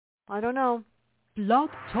I don't know. Blog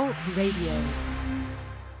Talk Radio.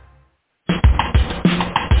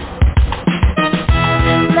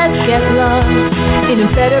 Let's get lost in a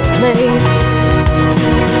better place.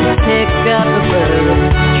 Pick up a book,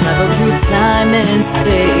 travel through time and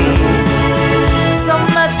space. So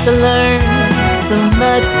much to learn, so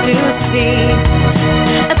much to see.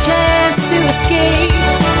 A chance to escape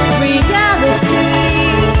reality.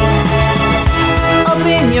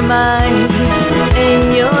 Open your mind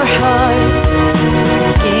and your heart.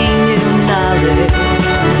 Gain new knowledge,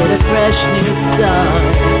 get a fresh new start.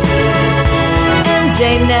 MJ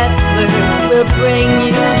Network will bring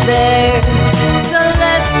you there. So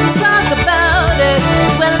let's talk about it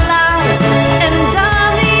when live and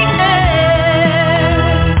on the air.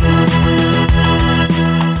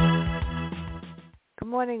 Good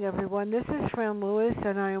morning, everyone. This is Fran Lewis,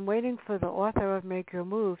 and I am waiting for the author of Make Your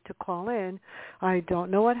Move to call in. I don't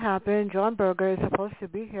know what happened. Jon Birger is supposed to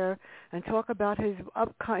be here and talk about his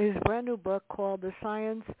brand new book called The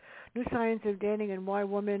New Science of Dating and Why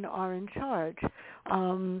Women Are in Charge.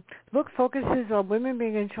 The book focuses on women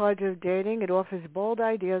being in charge of dating. It offers bold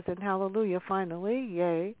ideas, and hallelujah, finally,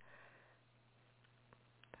 yay.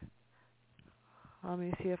 Let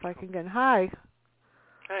me see if I can get... Hi.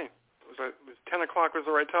 Hey. It was 10 o'clock was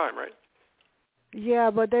the right time, right? Yeah,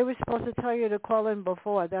 but they were supposed to tell you to call in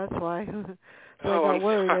before. That's why. So I'm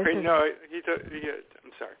worried. sorry. No,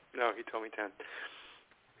 I'm sorry. No, he told me 10.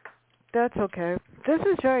 That's okay. This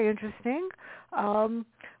is very interesting.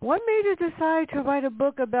 What made you decide to write a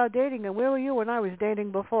book about dating, and where were you when I was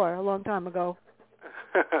dating before, a long time ago?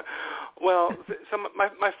 Well, so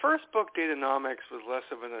my first book, Datanomics, was less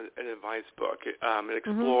of an advice book. It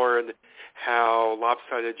explored how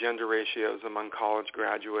lopsided gender ratios among college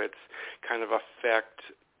graduates kind of affect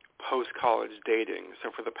post-college dating.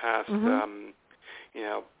 So for the past,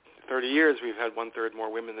 30 years, we've had 1/3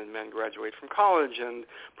 more women than men graduate from college, and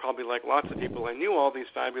probably like lots of people, I knew all these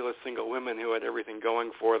fabulous single women who had everything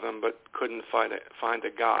going for them but couldn't find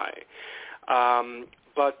a guy.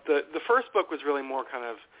 But the first book was really more kind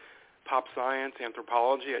of pop science,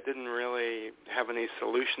 anthropology. I didn't really have any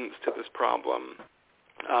solutions to this problem.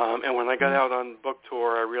 And when I got out on book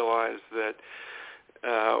tour, I realized that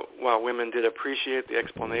while women did appreciate the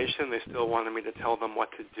explanation, they still wanted me to tell them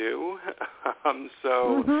what to do.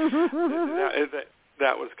 So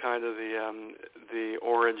that was kind of the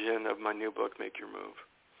origin of my new book, Make Your Move.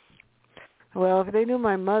 Well, if they knew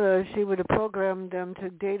my mother, she would have programmed them to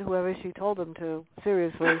date whoever she told them to.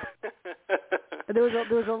 Seriously.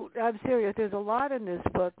 I'm serious. There's a lot in this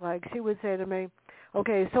book. Like, she would say to me,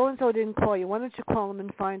 okay, so-and-so didn't call you. Why don't you call them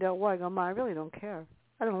and find out why? I go, Ma, I really don't care.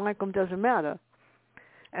 I don't like them. Doesn't matter.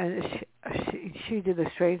 And she did the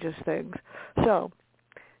strangest things. So,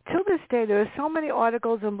 to this day, there are so many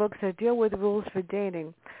articles and books that deal with rules for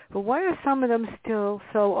dating. But why are some of them still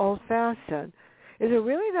so old-fashioned? Is it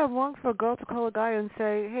really that wrong for a girl to call a guy and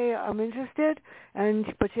say, hey, I'm interested?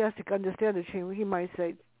 But she has to understand that he might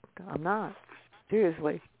say, I'm not.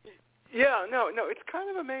 Seriously. Yeah, no, it's kind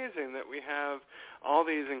of amazing that we have all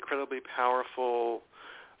these incredibly powerful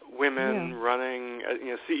women running,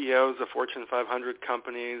 CEOs of Fortune 500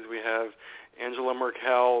 companies. We have Angela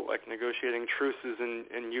Merkel negotiating truces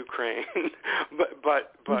in Ukraine,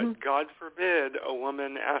 but God forbid a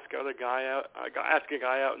woman ask a guy out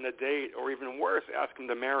on a date, or even worse, ask him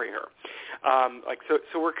to marry her.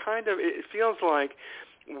 So we're kind of, it feels like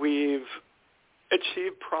we've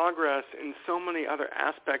achieved progress in so many other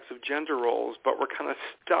aspects of gender roles, but we're kind of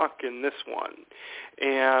stuck in this one.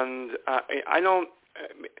 And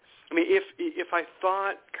if I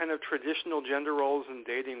thought kind of traditional gender roles in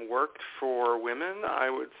dating worked for women, I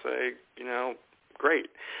would say, great.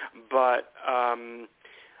 But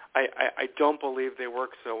I don't believe they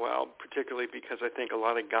work so well, particularly because I think a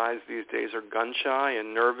lot of guys these days are gun-shy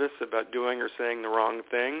and nervous about doing or saying the wrong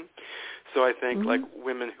thing. So I think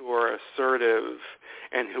women who are assertive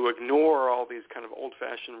and who ignore all these kind of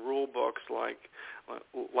old-fashioned rule books like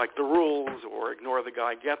The Rules or Ignore the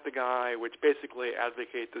Guy, Get the Guy, which basically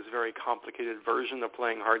advocate this very complicated version of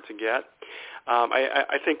playing hard to get.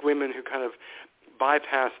 I think women who kind of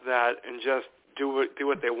bypass that and just do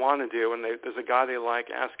what they want to do, and there's a guy they like,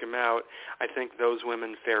 ask him out, I think those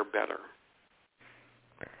women fare better.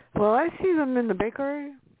 Well, I see them in the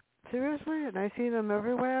bakery, seriously, and I see them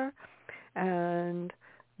everywhere, and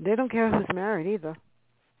they don't care who's married either.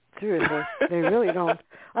 Seriously, they really don't.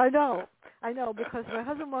 I know, because my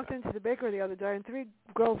husband walked into the bakery the other day, and 3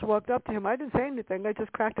 girls walked up to him. I didn't say anything. I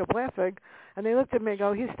just cracked up laughing, and they looked at me and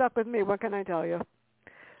go, he's stuck with me. What can I tell you?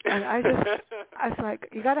 And I was like,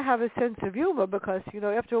 you got to have a sense of humor because,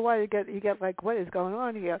 after a while you get like, what is going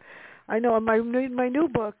on here? I know. My new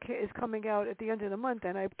book is coming out at the end of the month,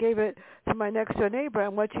 and I gave it to my next door neighbor.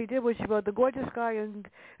 And what she did was she wrote, the gorgeous guy in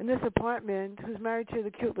this apartment who's married to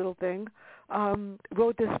the cute little thing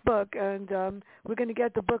wrote this book, and we're going to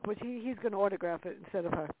get the book, but he's going to autograph it instead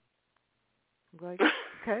of her. I'm like,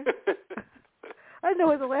 okay. I didn't know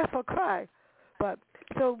whether to laugh or cry. But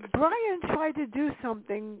so Brian tried to do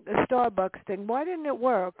something, a Starbucks thing. Why didn't it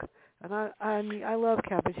work? And I love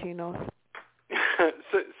cappuccinos.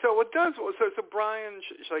 So what does so Brian?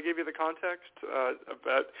 Should I give you the context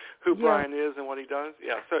about who Brian is and what he does?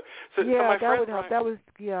 Yeah. So my that friend would help. Brian, that was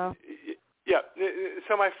yeah. Yeah.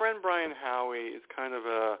 So my friend Brian Howie is kind of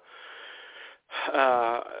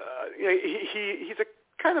he's a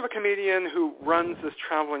kind of a comedian who runs this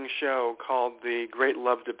traveling show called The Great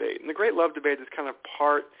Love Debate. And The Great Love Debate is kind of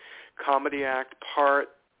part comedy act, part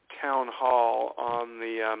town hall on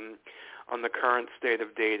the current state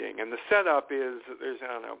of dating. And the setup is that there's,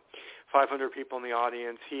 500 people in the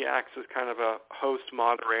audience. He acts as kind of a host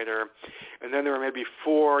moderator. And then there are maybe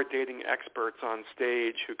 4 dating experts on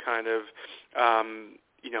stage who kind of,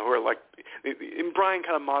 who are like, and Brian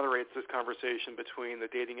kind of moderates this conversation between the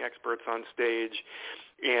dating experts on stage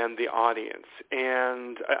and the audience.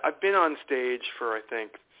 And I've been on stage for, I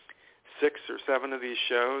think, 6 or 7 of these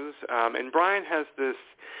shows. And Brian has this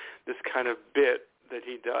kind of bit that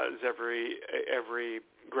he does every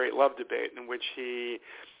Great Love Debate, in which he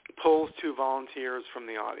pulls 2 volunteers from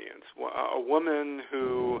the audience, a woman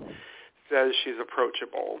who says she's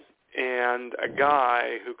approachable and a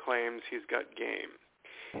guy who claims he's got game.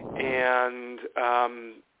 And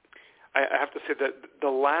I have to say that the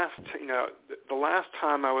last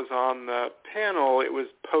time I was on the panel, it was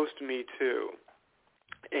post Me Too,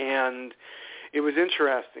 and it was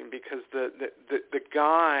interesting because the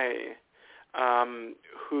guy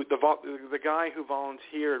the guy who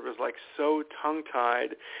volunteered was like so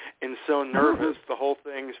tongue-tied and so nervous, the whole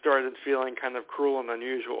thing started feeling kind of cruel and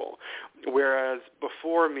unusual. Whereas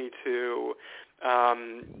before Me Too,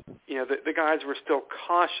 the guys were still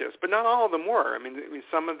cautious, but not all of them were. I mean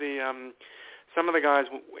some of the guys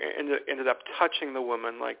ended up touching the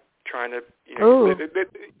woman, like trying to, the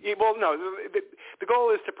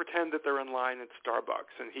goal is to pretend that they're in line at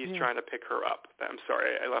Starbucks and he's trying to pick her up. I'm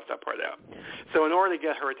sorry, I left that part out. So in order to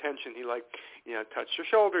get her attention, he touched her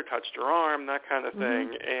shoulder, touched her arm, that kind of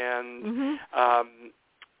thing. And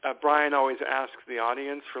Brian always asks the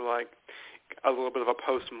audience for a little bit of a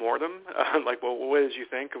post-mortem, well, what did you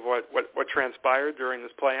think of what transpired during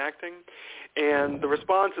this play acting? And the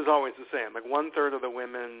response is always the same. 1/3 of the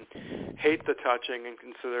women hate the touching and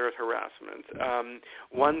consider it harassment.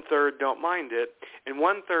 1/3 don't mind it, and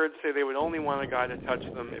 1/3 say they would only want a guy to touch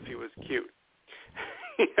them if he was cute.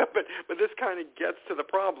 But this kind of gets to the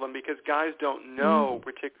problem because guys don't know,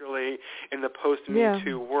 particularly in the post-Me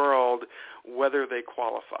Too world, whether they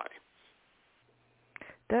qualify.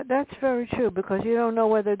 That's very true, because you don't know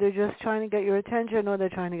whether they're just trying to get your attention or they're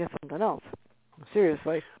trying to get something else.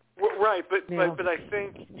 Seriously. Well, right, but I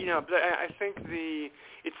think I think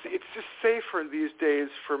it's just safer these days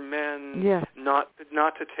for men not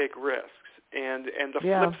to take risks. And the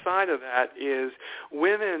flip side of that is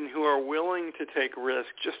women who are willing to take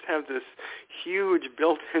risks just have this huge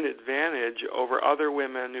built-in advantage over other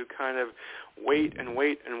women who kind of wait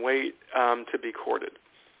to be courted.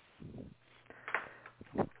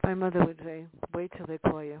 My mother would say, "Wait till they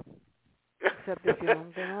call you." Except if they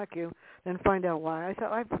don't like you, then find out why. I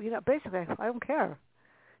thought, basically, I don't care.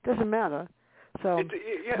 It doesn't matter. So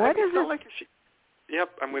why does it? Like yep,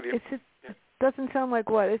 I'm with you. It doesn't sound like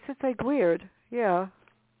what? It's just like weird. Yeah.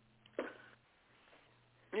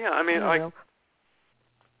 Yeah, I mean,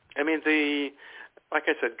 like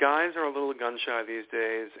I said, guys are a little gun shy these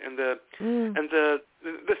days, and the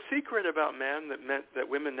secret about men that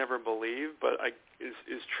women never believe, but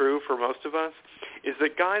is true for most of us, is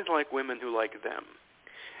that guys like women who like them.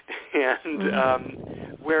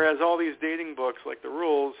 And whereas all these dating books, like The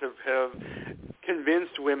Rules, have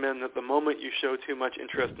convinced women that the moment you show too much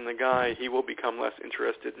interest in the guy, he will become less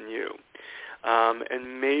interested in you.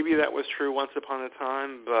 And maybe that was true once upon a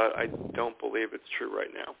time, but I don't believe it's true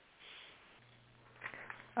right now.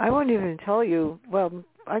 I won't even tell you. Well,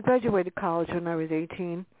 I graduated college when I was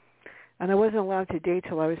 18, and I wasn't allowed to date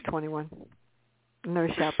till I was 21. No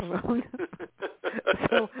chaperone.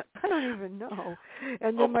 So I don't even know.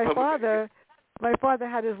 And then my father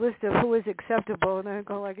had his list of who was acceptable, and I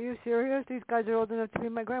go, are you serious? These guys are old enough to be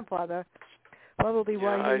my grandfather. Probably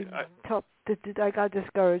why I got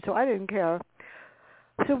discouraged, so I didn't care.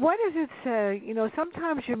 So what does it say?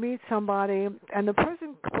 Sometimes you meet somebody, and the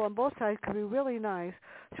person on both sides can be really nice.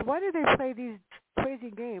 So why do they play these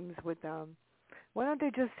crazy games with them? Why don't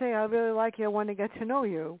they just say, I really like you, I want to get to know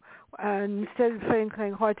you? And instead of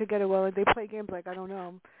playing hard to get away, they play games like, I don't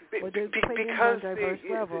know, or they play games on diverse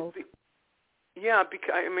levels. Yeah,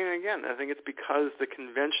 because I mean, again, I think it's because the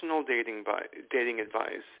conventional dating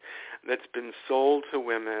advice that's been sold to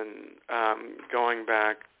women going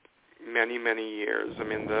back many, many years. I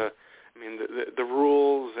mean, the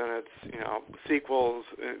rules and its sequels.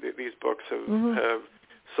 These books have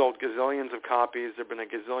sold gazillions of copies. There've been a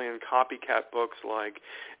gazillion copycat books like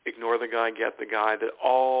Ignore the Guy, Get the Guy that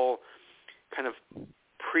all kind of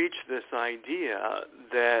preach this idea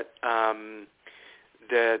that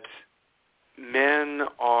that men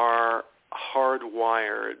are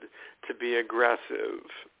hardwired to be aggressive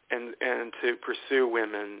and to pursue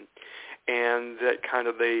women, and that kind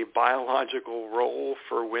of the biological role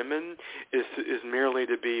for women is merely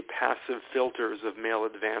to be passive filters of male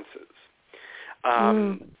advances.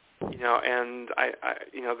 And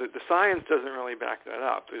the science doesn't really back that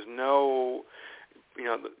up. There's no,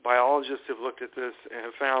 the biologists have looked at this and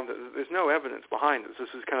have found that there's no evidence behind this.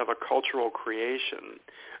 This is kind of a cultural creation.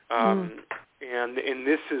 And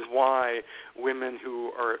this is why women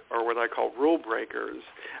who are what I call rule breakers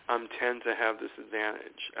tend to have this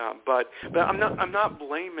advantage. But I'm not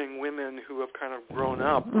blaming women who have kind of grown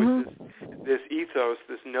up with this ethos,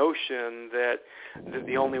 this notion that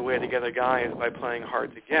the only way to get a guy is by playing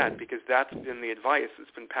hard to get, because that's been the advice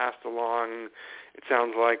that's been passed along. It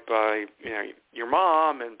sounds like by your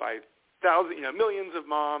mom and by millions of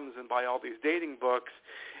moms and by all these dating books.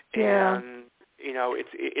 Yeah. And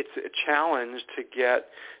it's a challenge to get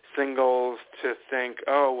singles to think,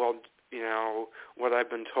 oh, well, what I've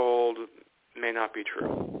been told may not be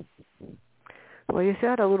true. Well, you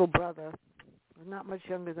said a little brother, not much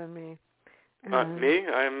younger than me. Me?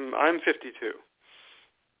 I'm 52.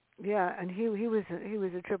 Yeah, and he was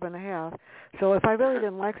a trip and a half. So if I really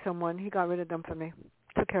didn't like someone, he got rid of them for me.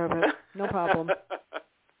 Took care of it, no problem.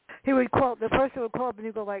 He would call, the person would call up and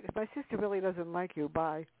he'd go like, my sister really doesn't like you,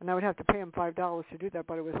 bye. And I would have to pay him $5 to do that,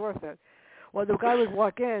 but it was worth it. Well, the guy would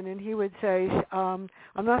walk in and he would say, I'm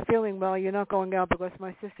not feeling well, you're not going out because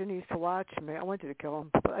my sister needs to watch me. I wanted to kill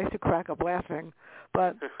him, but I used to crack up laughing.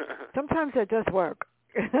 But sometimes that does work.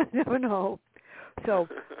 I never know. So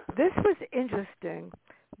this was interesting.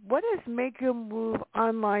 What is Make Your Move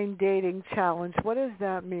Online Dating Challenge? What does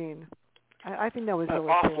that mean? I think that was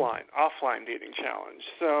really cool. Offline dating challenge.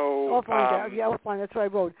 So offline. That's what I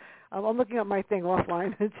wrote. I'm looking at my thing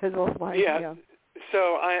offline. It says offline. Yeah.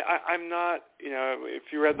 So I'm not.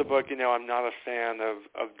 If you read the book, I'm not a fan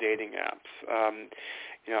of dating apps.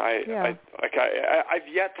 I've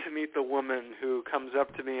yet to meet the woman who comes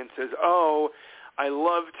up to me and says, "Oh, I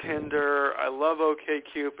love Tinder. I love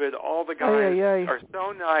OkCupid. All the guys are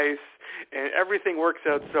so nice, and everything works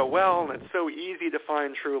out so well, and it's so easy to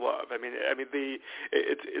find true love." I mean,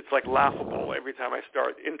 it's like laughable every time I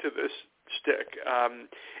start into this shtick.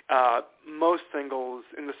 Most singles,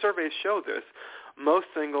 and the surveys show this, most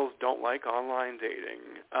singles don't like online dating,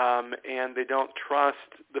 and they don't trust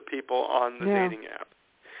the people on the dating app.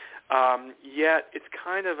 Yet it's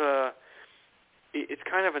kind of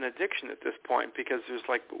an addiction at this point, because there's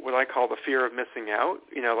like what I call the fear of missing out.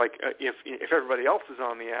 If everybody else is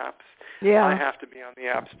on the apps, I have to be on the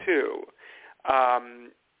apps too.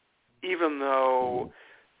 Even though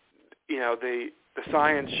the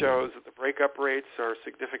science shows that the breakup rates are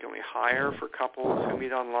significantly higher for couples who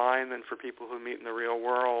meet online than for people who meet in the real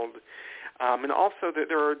world, and also that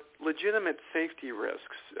there are legitimate safety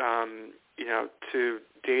risks, to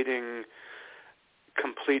dating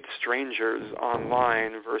complete strangers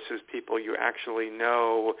online versus people you actually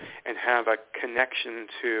know and have a connection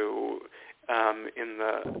to in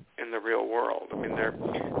the real world. I mean, there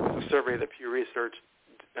was a survey that Pew Research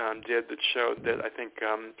did that showed that I think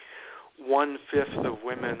 1/5 of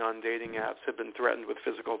women on dating apps have been threatened with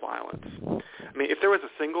physical violence. I mean, if there was a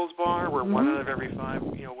singles bar where 1 out of every 5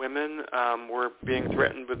 women were being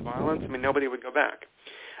threatened with violence, I mean, nobody would go back.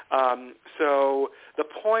 So the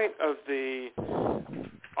point of the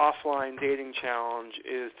offline dating challenge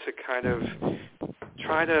is to kind of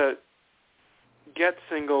try to get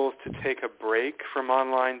singles to take a break from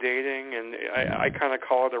online dating, and I kind of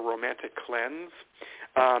call it a romantic cleanse.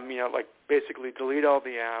 Like basically delete all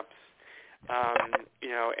the apps,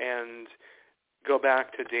 and go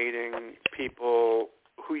back to dating people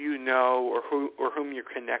who you know or whom you're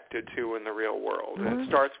connected to in the real world. And it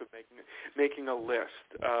starts with making a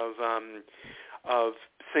list of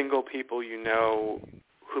single people you know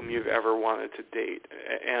whom you've ever wanted to date.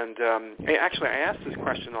 And actually, I ask this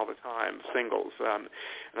question all the time, singles. And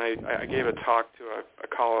I gave a talk to a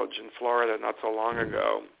college in Florida not so long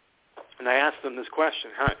ago. And I asked them this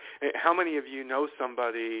question: how many of you know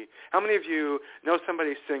somebody? How many of you know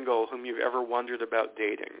somebody single whom you've ever wondered about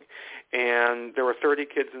dating? And there were 30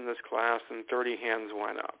 kids in this class, and 30 hands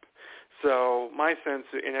went up. So my sense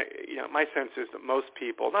is that most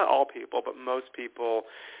people, not all people, but most people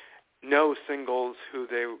know singles who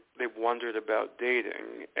they've wondered about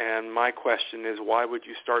dating. And my question is, why would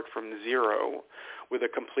you start from zero with a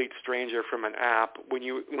complete stranger from an app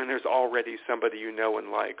when there's already somebody you know and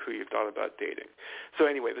like who you've thought about dating? So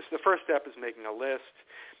anyway, the first step is making a list.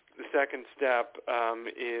 The second step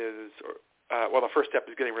the first step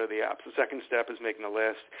is getting rid of the apps. The second step is making a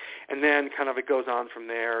list, and then kind of it goes on from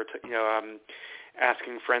there to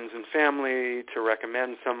asking friends and family to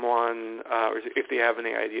recommend someone, or if they have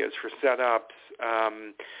any ideas for setups,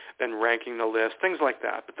 then ranking the list, things like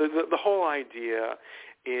that. But the whole idea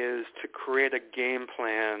is to create a game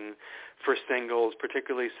plan for singles,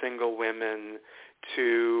 particularly single women,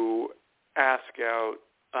 to ask out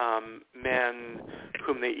men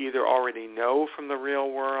whom they either already know from the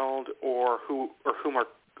real world or whom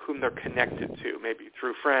they're connected to, maybe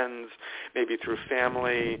through friends, maybe through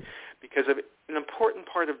family, because an important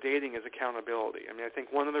part of dating is accountability. I mean, I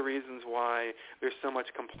think one of the reasons why there's so much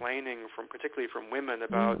complaining particularly from women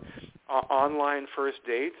about online first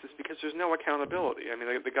dates is because there's no accountability. I mean,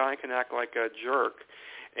 the guy can act like a jerk,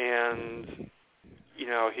 and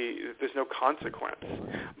there's no consequence.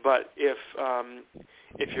 But if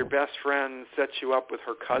your best friend sets you up with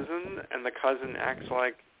her cousin and the cousin acts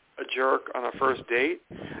like a jerk on a first date,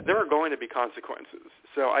 there are going to be consequences.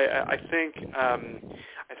 So I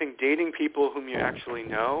think dating people whom you actually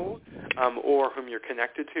know or whom you're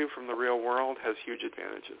connected to from the real world has huge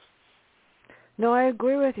advantages. No, I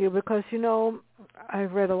agree with you because,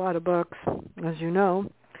 I've read a lot of books, as you know,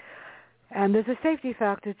 and there's a safety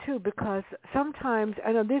factor, too, because sometimes,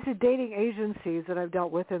 I know these are dating agencies that I've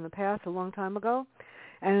dealt with in the past a long time ago,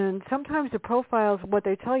 and sometimes the profiles, what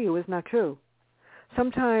they tell you is not true.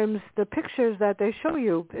 Sometimes the pictures that they show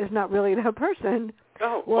you is not really that person.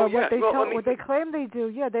 What they claim they do,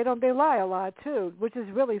 they lie a lot, too, which is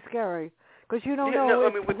really scary because you don't know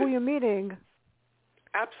who you're meeting.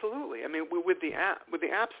 Absolutely. I mean, with the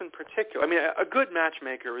apps in particular, I mean, a good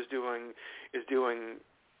matchmaker is doing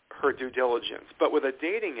her due diligence, but with a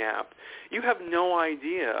dating app, you have no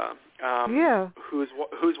idea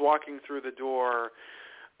who's walking through the door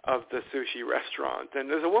of the sushi restaurant. And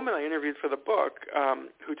there's a woman I interviewed for the book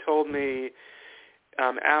who told me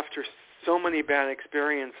after so many bad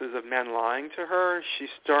experiences of men lying to her, she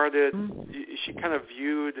kind of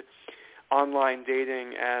viewed online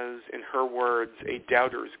dating as, in her words, a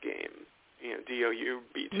doubter's game,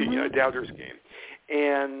 D-O-U-B-T, a doubter's game.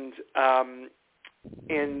 And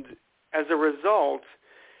as a result,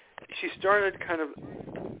 she started kind of,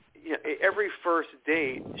 every first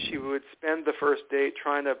date, she would spend the first date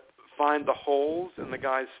trying to find the holes in the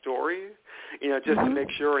guy's story, just to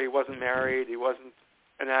make sure he wasn't married, he wasn't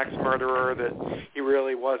an axe murderer, that he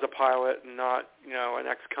really was a pilot and not, an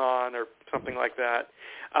ex-con or something like that.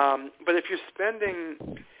 But if you're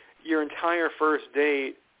spending your entire first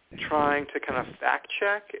date trying to kind of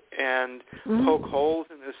fact-check and poke holes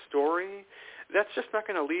in his story, that's just not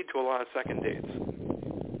going to lead to a lot of second dates.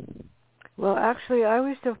 Well, actually, I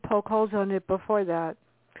used to poke holes on it before that.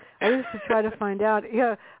 I used to try to find out.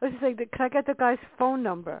 I was just like, can I get the guy's phone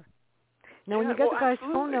number? Now, when you get the guy's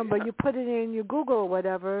phone number, you put it in your Google or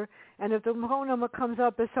whatever, and if the phone number comes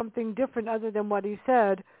up as something different other than what he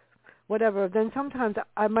said, whatever, then sometimes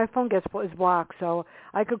my phone is blocked, so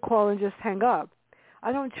I could call and just hang up.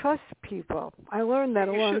 I don't trust people. I learned that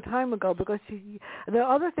a long time ago because the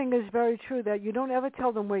other thing is very true, that you don't ever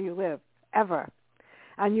tell them where you live, ever.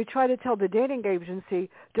 And you try to tell the dating agency,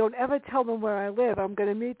 don't ever tell them where I live. I'm going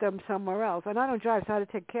to meet them somewhere else. And I don't drive, so I had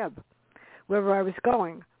to take a cab wherever I was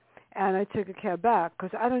going. And I took a cab back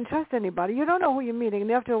because I don't trust anybody. You don't know who you're meeting.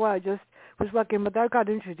 And after a while, I just was lucky. But I got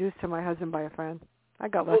introduced to my husband by a friend. I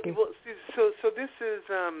got lucky. Well, so this is,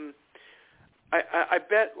 I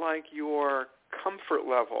bet like your comfort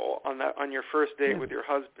level on your first date with your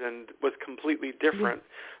husband was completely different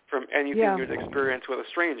from anything you'd experienced with a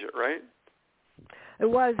stranger, right? It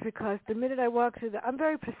was, because the minute I walked through I'm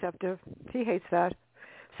very perceptive. He hates that.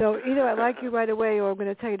 So either I like you right away or I'm going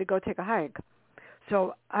to tell you to go take a hike.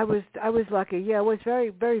 So I was lucky. Yeah, it was very,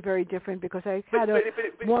 very, very different because I had a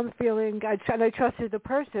warm feeling and I trusted the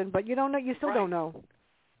person, but you don't know. You still don't know.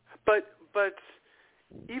 But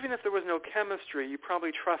even if there was no chemistry, you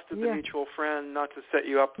probably trusted the mutual friend not to set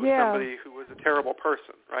you up with somebody who was a terrible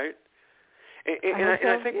person, right?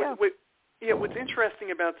 I think what's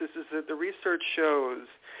interesting about this is that the research shows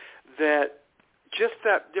that just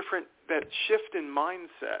that shift in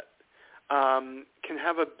mindset can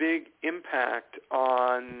have a big impact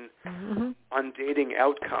on dating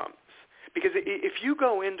outcomes. Because if you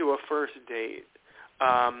go into a first date,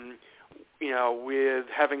 with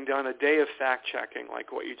having done a day of fact-checking,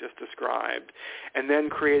 like what you just described, and then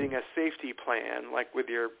creating a safety plan, like with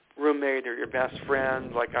your roommate or your best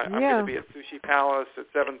friend, like I'm going to be at Sushi Palace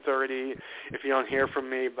at 7:30. If you don't hear from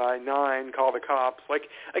me by 9, call the cops. Like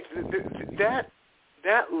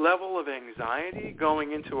that level of anxiety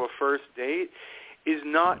going into a first date is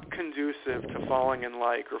not conducive to falling in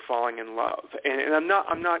like or falling in love. And I'm not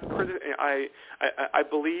I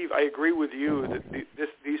believe, I agree with you that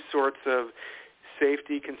these sorts of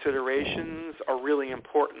safety considerations are really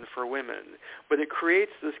important for women. But it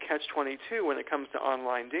creates this catch-22 when it comes to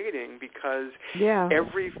online dating, because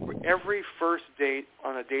every first date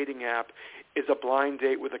on a dating app is a blind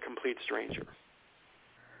date with a complete stranger.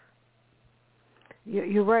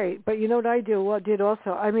 You're right, but you know what I did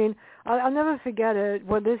also? I mean, I'll never forget it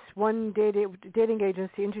when this one dating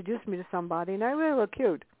agency introduced me to somebody, and I really looked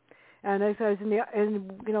cute. And as I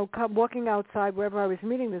was walking outside wherever I was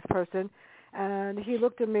meeting this person, and he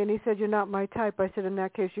looked at me and he said, "You're not my type." I said, "In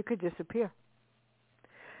that case, you could disappear."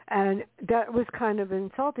 And that was kind of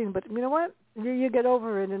insulting, but you know what? You get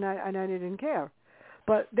over it, and I didn't care.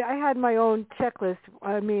 But I had my own checklist.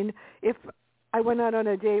 I mean, if I went out on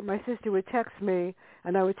a date, my sister would text me,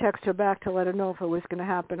 and I would text her back to let her know if it was going to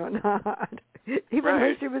happen or not, even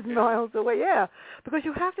though she was miles away. Yeah, because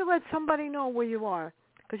you have to let somebody know where you are,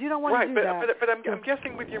 because you don't want to do that. But I'm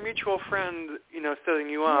guessing with your mutual friend, setting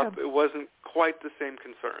you up, it wasn't quite the same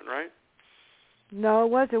concern, right? No, it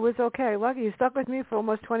was. It was okay. Lucky you stuck with me for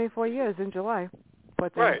almost 24 years in July.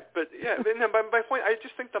 Right, but my point, I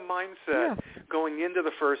just think the mindset going into the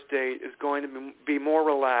first date is going to be more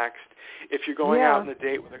relaxed if you're going out on a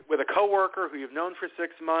date with a coworker who you've known for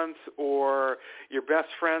 6 months, or your best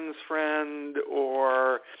friend's friend,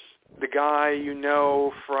 or the guy you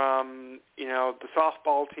know from the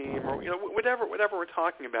softball team, or whatever we're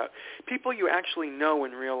talking about. People you actually know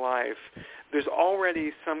in real life. There's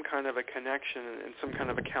already some kind of a connection and some kind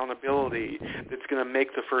of accountability that's going to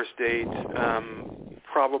make the first date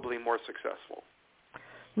probably more successful.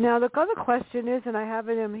 Now, the other question is, and I have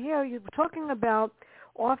it in here, you're talking about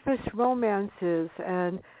office romances,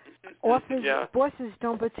 and office bosses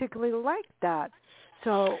don't particularly like that.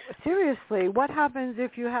 So, seriously, what happens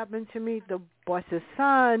if you happen to meet the boss's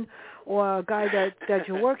son or a guy that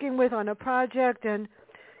you're working with on a project, and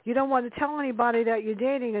you don't want to tell anybody that you're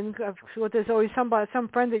dating, and there's always some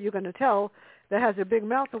friend that you're going to tell that has a big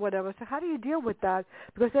mouth or whatever. So how do you deal with that?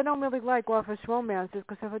 Because they don't really like office romances,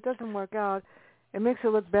 because if it doesn't work out, it makes it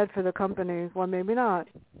look bad for the company. Well, maybe not.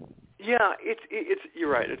 Yeah, it's you're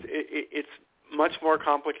right. It's much more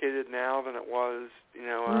complicated now than it was,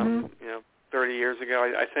 30 years ago.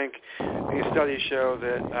 I think these studies show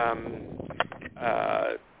that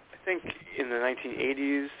I think in the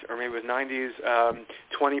 1980s or maybe it was 90s,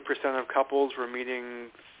 20% of couples were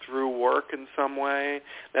meeting through work in some way.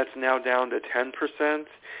 That's now down to 10%.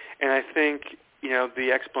 And I think,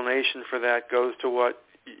 the explanation for that goes to what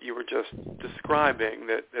you were just describing,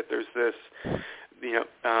 that there's this,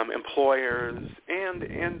 employers and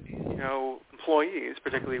employees,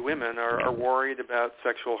 particularly women, are worried about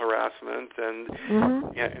sexual harassment and,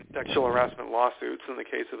 and sexual harassment lawsuits in the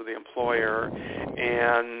case of the employer.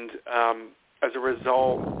 And as a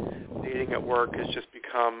result, dating at work has just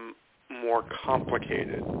become more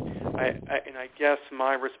complicated. And I guess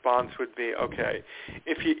my response would be, okay,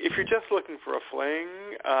 if you're just looking for a fling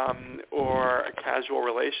or a casual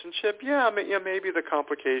relationship, maybe the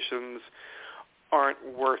complications aren't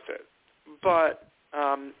worth it. But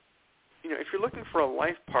if you're looking for a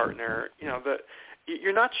life partner,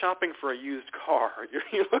 you're not shopping for a used car.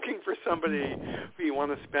 You're looking for somebody who you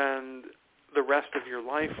want to spend the rest of your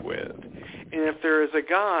life with. And if there is a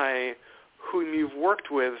guy whom you've worked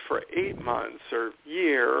with for 8 months or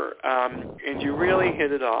year, and you really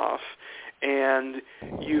hit it off, and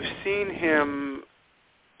you've seen him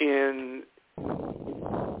in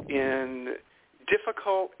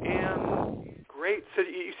difficult and great, so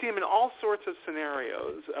you see him in all sorts of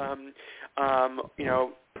scenarios,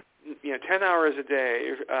 10 hours a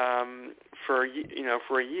day for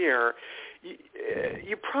a year,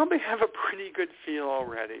 you probably have a pretty good feel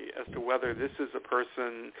already as to whether this is a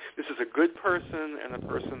good person and a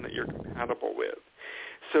person that you're compatible with.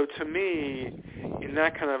 So to me, in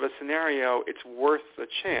that kind of a scenario, it's worth the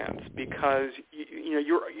chance because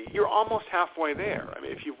you're almost halfway there. I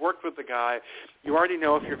mean, if you've worked with the guy, you already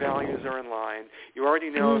know if your values are in line. You already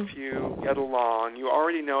know if you get along. You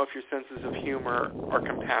already know if your senses of humor are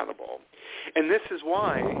compatible. And this is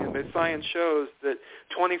why the science shows that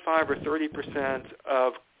 25 or 30%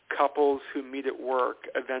 of couples who meet at work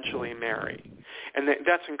eventually marry, and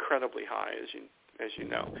that's incredibly high, as you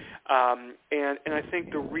know. And I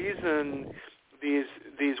think the reason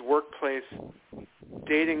these workplace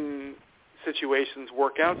dating situations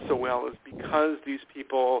work out so well is because these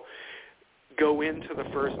people go into the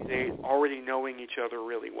first date already knowing each other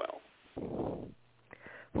really well.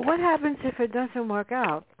 But what happens if it doesn't work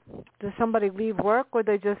out? Does somebody leave work, or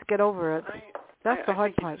they just get over it? That's the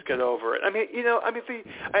hard part. Just get over it.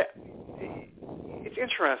 It's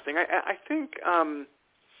interesting. I think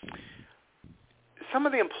some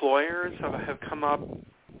of the employers have come up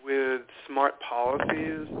with smart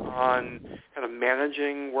policies on kind of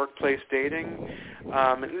managing workplace dating.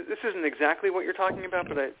 And this isn't exactly what you're talking about,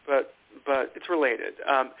 but it's related.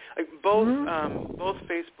 Both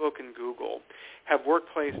Facebook and Google have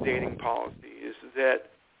workplace dating policies that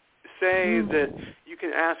say that you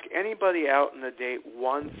can ask anybody out on a date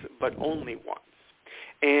once, but only once.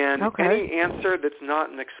 And any answer that's not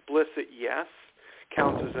an explicit yes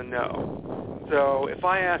counts as a no. So if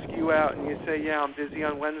I ask you out and you say, yeah, I'm busy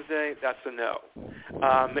on Wednesday, that's a no.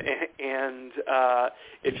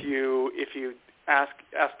 If you ask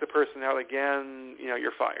the person out again,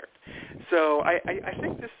 you're fired. So I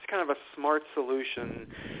think this is kind of a smart solution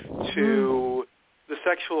to the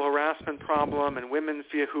sexual harassment problem and women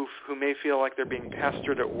who may feel like they're being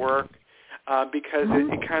pestered at work, because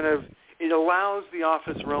it allows the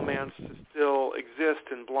office romance to still exist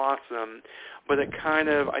and blossom, but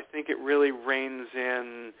I think it really reins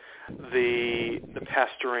in the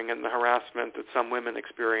pestering and the harassment that some women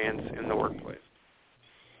experience in the workplace.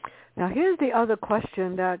 Now, here's the other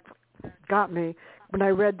question that got me when I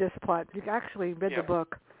read this plot. You actually read the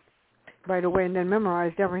book right away and then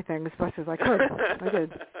memorized everything as best as I could. I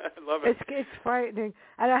did. I love it. It's frightening.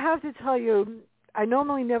 And I have to tell you, I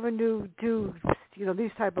normally never do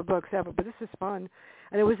these type of books ever, but this is fun.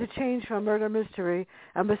 And it was a change from murder mystery.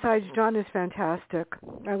 And besides, John is fantastic.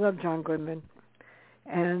 I love John Goodman.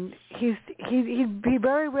 And he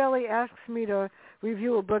very rarely asks me to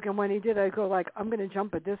review a book, and when he did, I go like, I'm going to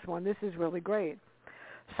jump at this one. This is really great.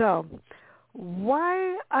 So,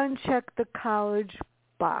 why uncheck the college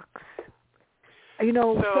box? So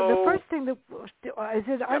the first thing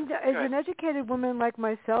is an educated woman like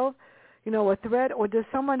myself, a threat, or does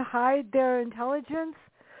someone hide their intelligence?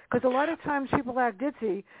 Because a lot of times people act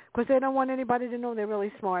ditzy because they don't want anybody to know they're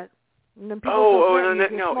really smart. And then people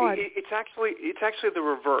no, it's actually the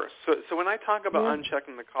reverse. So when I talk about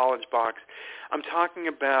unchecking the college box, I'm talking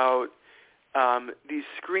about these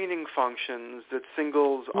screening functions that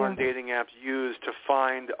singles on dating apps use to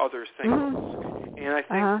find other singles. And I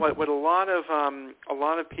think what a lot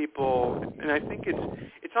of people, and I think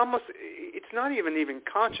it's not even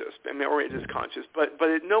conscious. Or it is conscious, but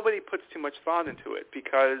nobody puts too much thought into it,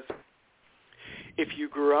 because if you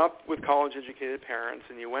grew up with college-educated parents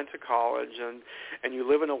and you went to college and you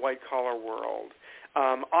live in a white-collar world,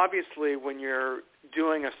 obviously when you're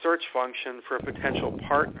doing a search function for a potential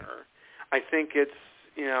partner, I think it's,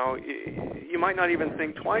 you might not even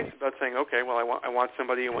think twice about saying, okay, well, I want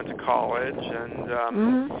somebody who went to college, and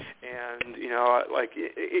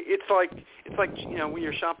it's like when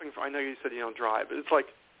you're shopping for, I know you said you don't drive, but it's like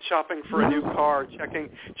shopping for a new car,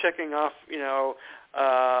 checking off,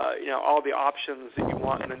 all the options that you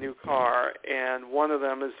want in a new car, and one of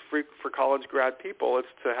them is free for college grad people. It's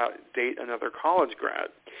to date another college grad.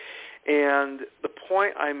 And the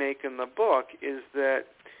point I make in the book is that,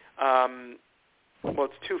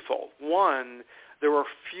 it's twofold. One, there are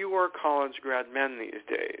fewer college grad men these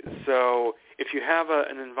days. So if you have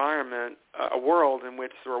an environment, a world in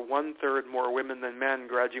which there are 1/3 more women than men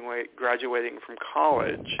graduating from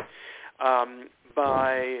college,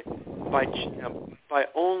 by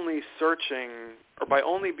only searching, or by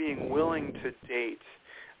only being willing to date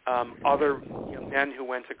other men who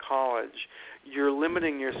went to college, you're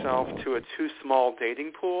limiting yourself to a too small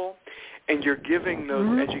dating pool, and you're giving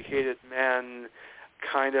those educated men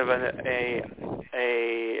kind of an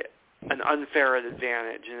unfair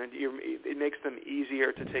advantage, and it makes them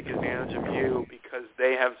easier to take advantage of you because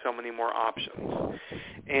they have so many more options.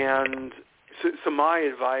 And so my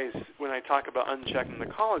advice when I talk about unchecking the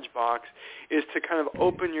college box is to kind of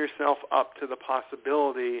open yourself up to the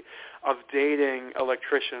possibility of dating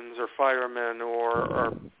electricians or firemen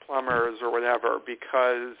or plumbers or whatever,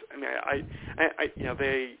 because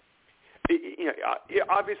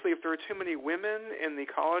obviously, if there are too many women in the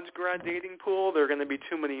college grad dating pool, there are going to be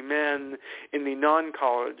too many men in the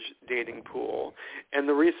non-college dating pool. And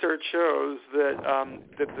the research shows that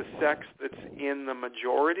that the sex that's in the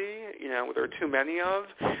majority, there are too many of,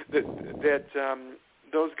 that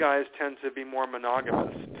those guys tend to be more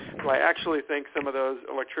monogamous. So I actually think some of those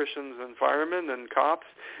electricians and firemen and cops,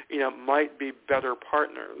 might be better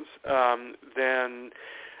partners than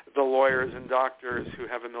the lawyers and doctors who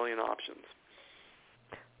have a million options.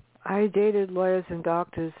 I dated lawyers and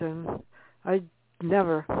doctors, and I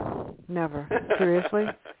never, seriously.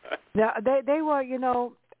 Now, they were,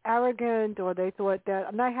 arrogant, or they thought that,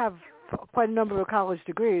 and I have quite a number of college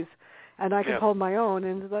degrees, and I can hold my own,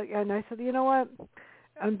 and I said, you know what,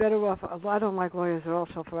 I'm better off. I don't like lawyers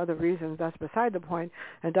also for other reasons. That's beside the point.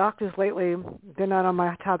 And doctors lately, they're not on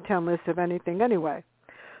my top 10 list of anything anyway.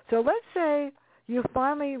 So let's say you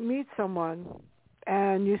finally meet someone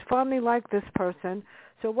and you finally like this person.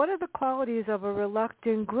 So what are the qualities of a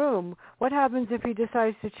reluctant groom? What happens if he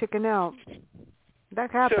decides to chicken out?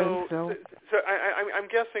 That happens. So I'm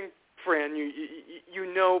guessing, Fran,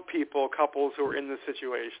 you know couples who are in this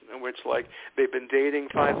situation in which, like, they've been dating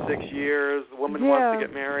 5-6 years, the woman wants to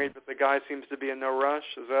get married, but the guy seems to be in no rush.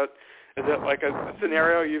 Is that like a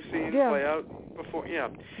scenario you've seen play out before? Yeah.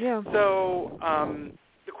 So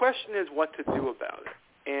the question is what to do about it.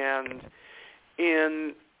 And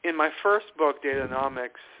in my first book,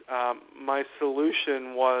 Datanomics, my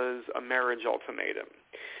solution was a marriage ultimatum.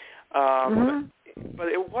 But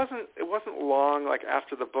it wasn't long, like,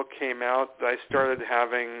 after the book came out, that I started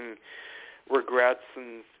having regrets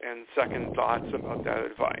and second thoughts about that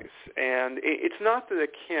advice. And it's not that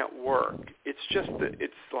it can't work. It's just that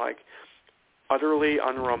it's, like, utterly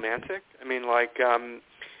unromantic. I mean, like, telling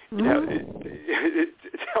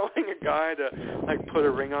a guy to, like, put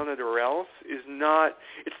a ring on it or else it's not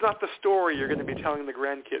the story you're going to be telling the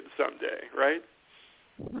grandkids someday, right?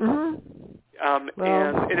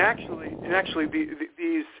 And actually,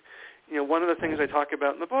 these, one of the things I talk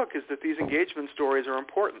about in the book is that these engagement stories are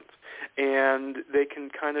important, and they can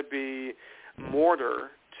kind of be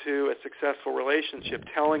mortar to a successful relationship.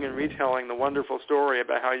 Telling and retelling the wonderful story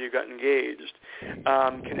about how you got engaged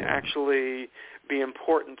can actually be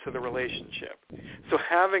important to the relationship. So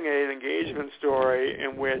having an engagement story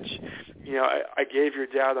in which, I gave your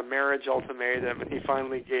dad a marriage ultimatum and he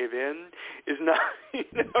finally gave in is not,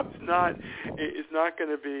 it's not going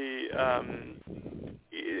to be,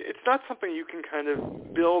 it's not something you can kind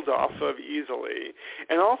of build off of easily.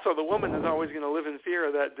 And also, the woman is always going to live in fear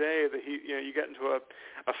of that day that you get into a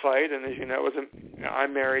fight, and as you know,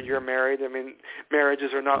 I'm married, you're married. I mean,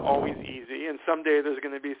 marriages are not always easy, and someday there's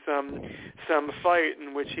going to be some fight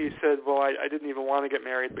in which he said, well, I didn't even want to get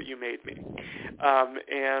married, but you made me.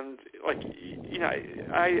 And, like,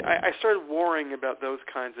 I started worrying about those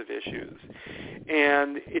kinds of issues.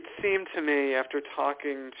 And it seemed to me, after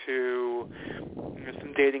talking to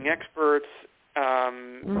some dating experts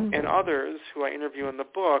and others who I interview in the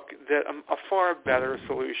book, that a far better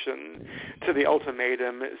solution to the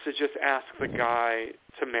ultimatum is to just ask the guy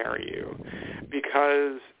to marry you.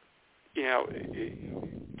 Because,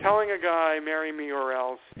 telling a guy, marry me or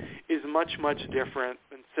else, is much, much different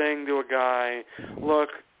than saying to a guy, look,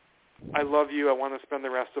 I love you, I want to spend the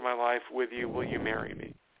rest of my life with you, will you marry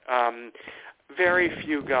me? Very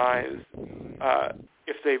few guys,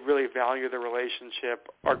 if they really value the relationship,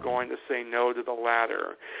 are going to say no to the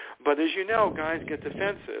latter. But as you know, guys get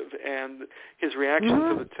defensive, and his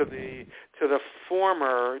reaction to the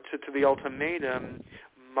former, to the ultimatum,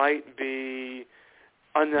 might be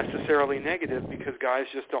unnecessarily negative because guys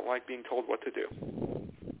just don't like being told what to do.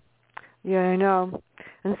 Yeah, I know.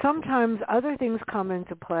 And sometimes other things come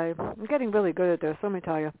into play. I'm getting really good at this, let me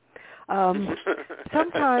tell you.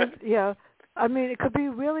 Sometimes, I mean, it could be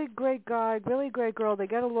a really great guy, really great girl. They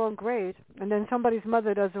get along great, and then somebody's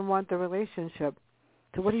mother doesn't want the relationship.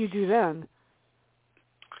 So what do you do then?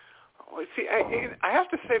 Well, see, I have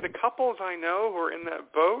to say, the couples I know who are in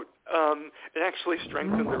that boat, it actually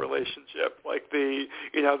strengthened the relationship. Like it's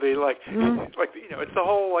the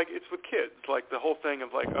whole, like, it's with kids, like the whole thing of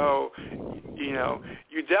like, oh,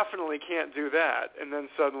 you definitely can't do that, and then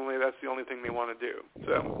suddenly that's the only thing they want to do.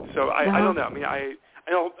 So I don't know. I mean,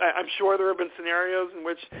 I'm sure there have been scenarios in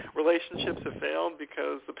which relationships have failed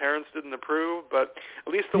because the parents didn't approve, but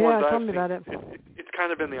at least the ones I've seen, it's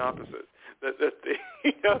kind of been the opposite. That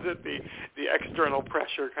the external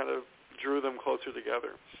pressure kind of drew them closer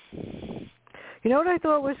together. You know what I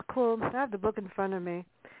thought was cool? I have the book in front of me,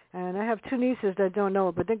 and I have two nieces that don't know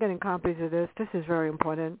it, but they're getting copies of this. This is very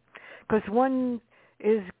important because one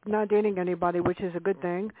is not dating anybody, which is a good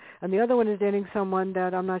thing, and the other one is dating someone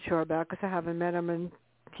that I'm not sure about because I haven't met him, and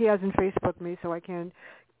he hasn't Facebooked me, so I can't,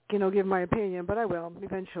 give my opinion, but I will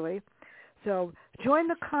eventually. So join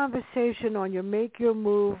the conversation on your Make Your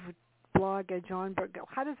Move blog at Jon Birger.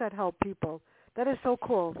 How does that help people? That is so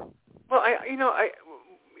cool. Well,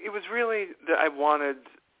 it was really that I wanted,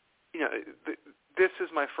 this is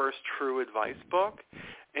my first true advice book,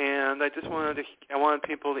 and I just wanted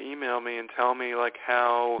people to email me and tell me like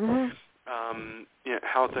how,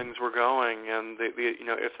 how things were going, and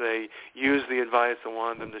if they used the advice, I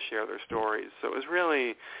wanted them to share their stories. So it was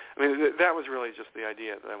really, that was really just the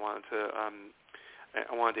idea that I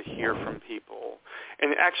wanted to hear from people.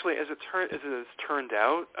 And actually, as it has turned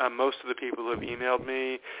out, most of the people who have emailed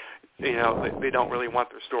me, they don't really want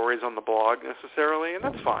their stories on the blog necessarily, and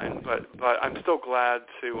that's fine. But I'm still glad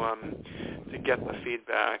to get the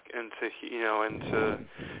feedback and to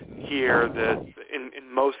hear that in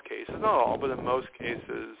most cases, not all, but in most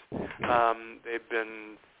cases, they've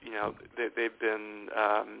been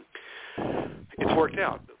it's worked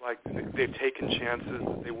out. Like they've taken chances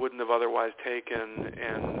that they wouldn't have otherwise taken,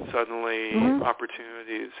 and suddenly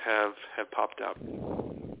opportunities have popped up.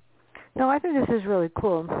 No, I think this is really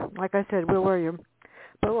cool. Like I said, where were you?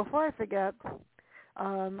 But before I forget,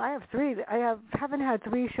 I have three. Haven't had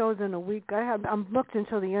 3 shows in a week. I'm booked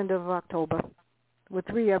until the end of October with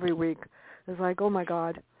 3 every week. It's like, oh my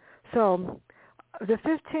God. So the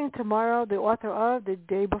 15th tomorrow, the author of The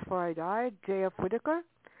Day Before I Died, J.F. Whitaker.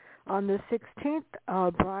 On the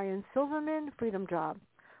 16th, Brian Silverman, Freedom Job.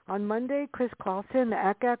 On Monday, Chris Carlson, the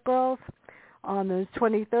Ack Girls. On the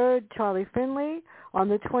 23rd, Charlie Finley. On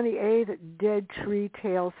the 28th, Dead Tree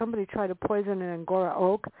Tales. Somebody tried to poison an Angora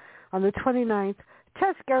oak. On the 29th,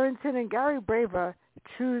 Tess Gerritsen and Gary Braver,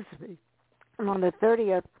 Choose Me. And on the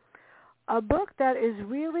 30th, a book that is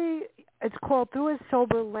really, it's called Through a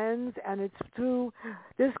Sober Lens, and it's through,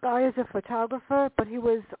 this guy is a photographer, but he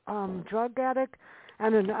was drug addict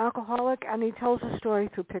and an alcoholic, and he tells a story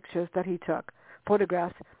through pictures that he took,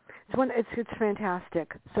 photographs. It's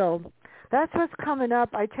fantastic. So that's what's coming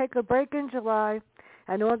up. I take a break in July.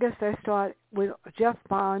 In August, I start with Jeff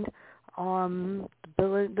Bond, and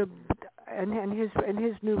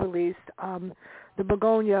his new release, The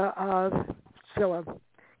Begonia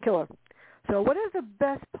Killer. So what is the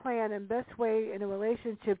best plan and best way in a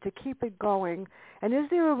relationship to keep it going? And is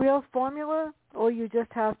there a real formula, or you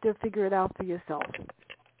just have to figure it out for yourself?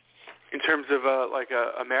 In terms of like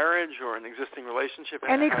a marriage or an existing relationship?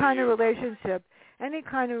 Any kind of relationship.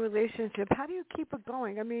 How do you keep it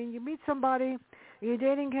going? I mean, you meet somebody, you're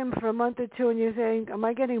dating him for a month or 2, and you're saying, am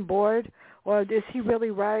I getting bored? Or is he really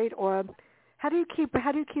right? Or how do you keep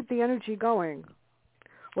the energy going?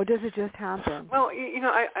 Or does it just happen? Well,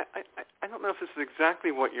 I don't know if this is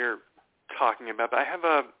exactly what you're talking about, but I have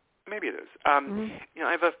maybe it is. I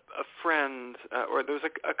have a friend, or there was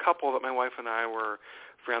a couple that my wife and I were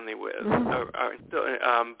friendly with.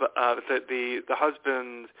 But the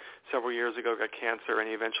husband several years ago got cancer, and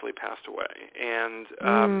he eventually passed away.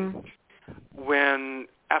 And when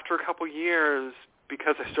after a couple years,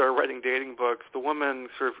 because I started writing dating books, the woman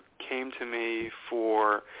sort of came to me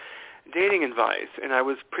for dating advice, and I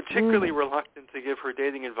was particularly reluctant to give her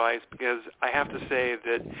dating advice because I have to say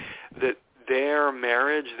that their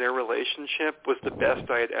marriage, their relationship was the best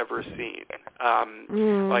I had ever seen.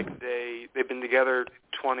 Like they've been together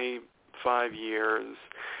 25 years.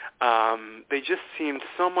 They just seemed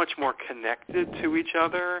so much more connected to each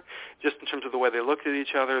other, just in terms of the way they looked at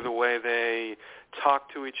each other, the way they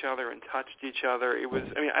talked to each other and touched each other. It was,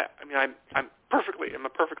 I'm a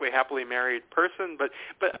perfectly happily married person, but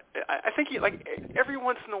I think like every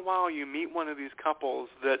once in a while you meet one of these couples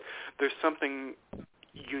that there's something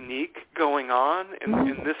unique going on,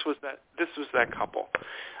 and this was that couple.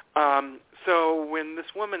 So when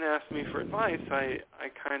this woman asked me for advice, I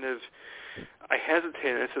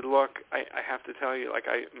hesitated. I said, "Look, I have to tell you,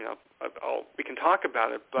 we can talk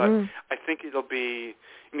about it, but I think it'll be,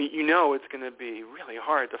 it's going to be really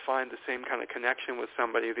hard to find the same kind of connection with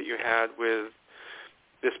somebody that you had with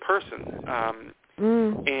this person."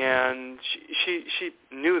 And she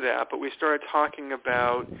knew that, but we started talking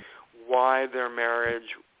about why their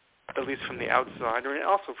marriage, at least from the outside, or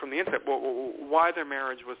also from the inside, why their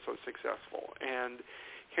marriage was so successful. And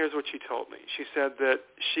here's what she told me. She said that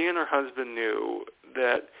she and her husband knew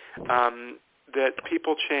that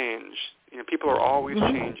people change. People are always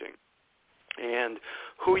changing. And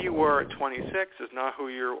who you were at 26 is not who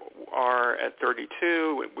you are at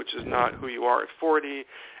 32, which is not who you are at 40,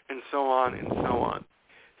 and so on and so on.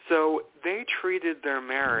 So they treated their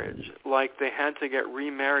marriage like they had to get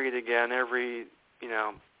remarried again every,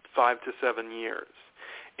 5 to 7 years.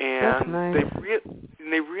 and nice.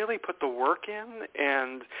 they really put the work in,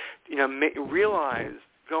 and realized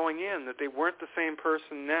going in that they weren't the same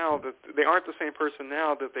person now, that they aren't the same person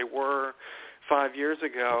now that they were 5 years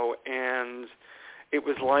ago, and it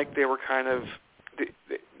was like they were kind of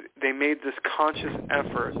they made this conscious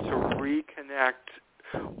effort to reconnect,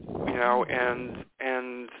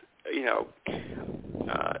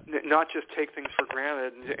 not just take things for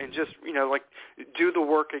granted, and just do the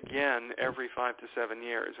work again every 5 to 7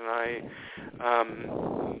 years. And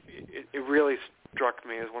it really struck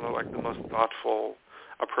me as one of the most thoughtful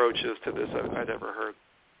approaches to this I'd ever heard.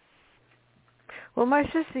 Well, my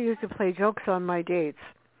sister used to play jokes on my dates.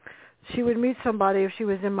 She would meet somebody if she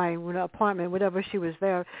was in my apartment, whatever she was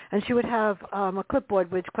there, and she would have a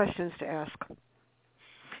clipboard with questions to ask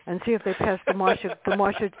and see if they passed the Marsha. I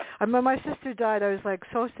remember my sister died. I was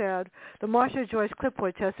so sad. The Marsha Joyce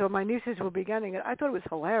clipboard test, so my nieces were beginning it. I thought it was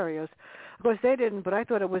hilarious. Of course, they didn't, but I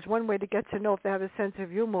thought it was one way to get to know if they have a sense of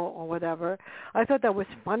humor or whatever. I thought that was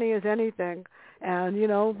funny as anything, and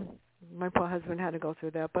my poor husband had to go through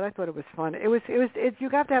that, but I thought it was fun. You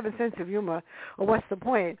have to have a sense of humor, or what's the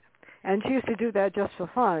point? And she used to do that just for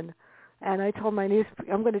fun. And I told my niece,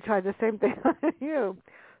 I'm going to try the same thing on you.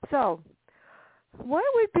 So, why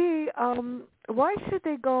should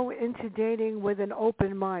they go into dating with an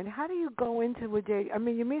open mind? How do you go into a date? I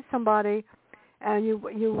mean, you meet somebody, and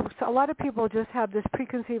a lot of people just have this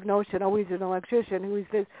preconceived notion, oh, he's an electrician, who is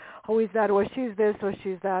this, oh, he's that, or she's this, or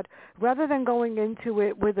she's that, rather than going into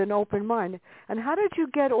it with an open mind. And how did you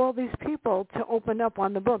get all these people to open up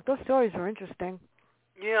on the book? Those stories are interesting.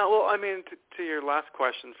 Yeah, well, I mean, to your last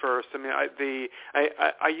question first, I mean, I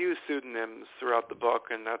use pseudonyms throughout the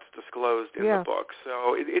book, and that's disclosed in the book.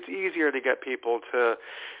 So it's easier to get people to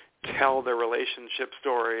tell their relationship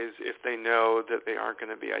stories if they know that they aren't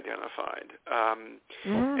going to be identified. And,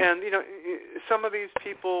 some of these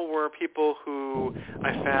people were people who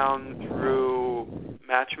I found through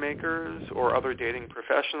matchmakers or other dating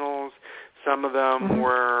professionals. Some of them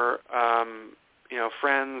were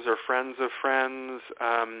friends or friends of friends.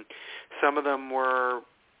 Some of them were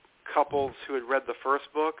couples who had read the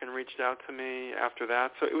first book and reached out to me after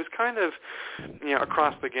that. So it was kind of,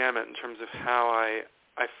 across the gamut in terms of how I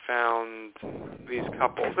found these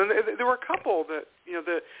couples. And there were a couple that,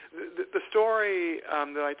 the story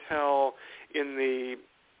that I tell in the,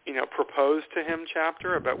 proposed to him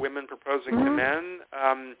chapter about women proposing to men.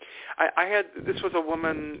 This was a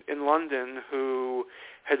woman in London who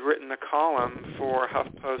had written a column for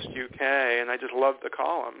HuffPost UK, and I just loved the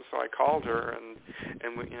column, so I called her, and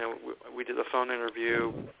we did a phone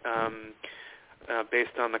interview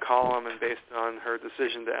based on the column and based on her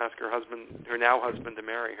decision to ask her now husband, to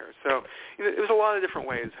marry her. So it was a lot of different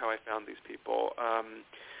ways how I found these people,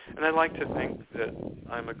 and I like to think that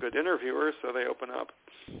I'm a good interviewer, so they open up.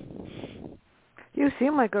 You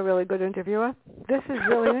seem like a really good interviewer. This is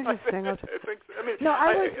really interesting. I think so. I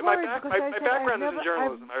mean, my background is in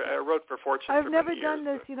journalism. I wrote for Fortune for many years. I've never done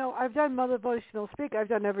this. I've done motivational speak. I've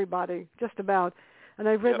done everybody, just about. And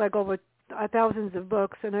I've read over thousands of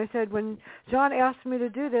books. And I said, when Jon asked me to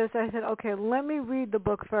do this, I said, okay, let me read the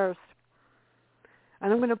book first.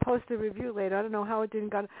 And I'm going to post a review later. I don't know how it didn't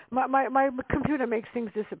got. My computer makes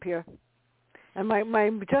things disappear. And my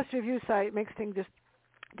Just Review site makes things just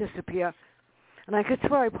disappear. And I could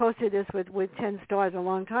swear I posted this with 10 stars a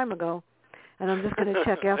long time ago, and I'm just going to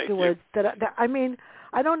check afterwards. I mean,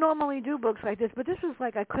 I don't normally do books like this, but this was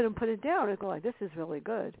I couldn't put it down. I go this is really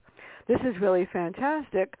good. This is really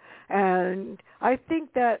fantastic. And I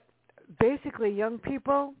think that basically young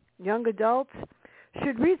people, young adults,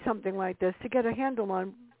 should read something like this to get a handle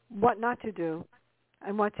on what not to do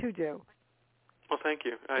and what to do. Well, thank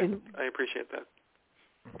you. I appreciate that.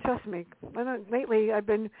 Trust me. Lately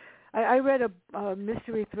I read a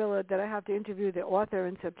mystery thriller that I have to interview the author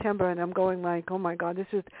in September, and I'm going oh my God, this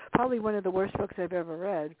is probably one of the worst books I've ever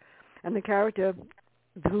read. And the character,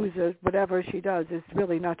 who's whatever she does, is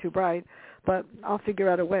really not too bright, but I'll figure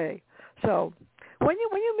out a way. So when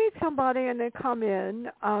you meet somebody and they come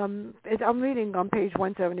in, I'm reading on page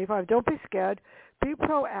 175, don't be scared, be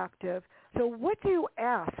proactive. So what do you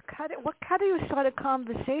ask? How do you start a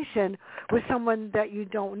conversation with someone that you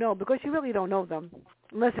don't know? Because you really don't know them.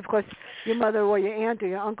 Unless, of course, your mother or your aunt or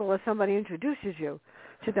your uncle or somebody introduces you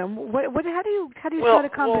to them. How do you start a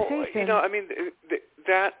conversation? Well, I mean,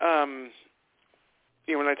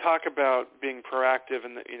 when I talk about being proactive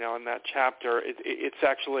in that chapter, it's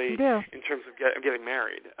actually in terms of getting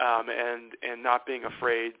married and not being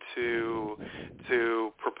afraid to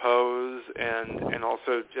propose and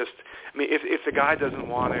also just, I mean, if the guy doesn't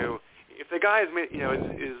want to, if the guy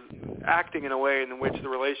is acting in a way in which the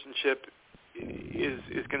relationship is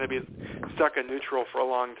is going to be stuck in neutral for a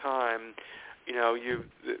long time,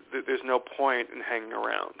 there's no point in hanging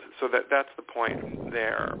around. So that's the point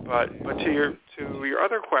there. But to your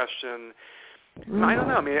other question, I don't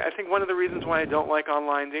know. I mean, I think one of the reasons why I don't like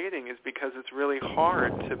online dating is because it's really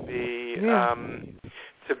hard to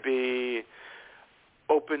be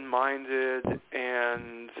open-minded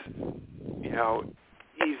and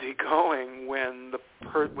easygoing when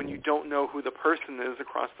you don't know who the person is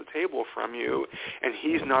across the table from you, and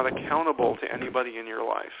he's not accountable to anybody in your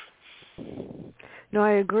life. No,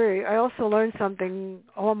 I agree. I also learned something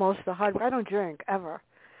almost the hard way. I don't drink ever,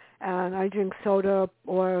 and I drink soda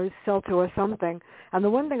or seltzer or something. And the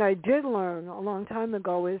one thing I did learn a long time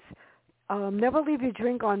ago is never leave your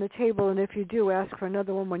drink on the table, and if you do, ask for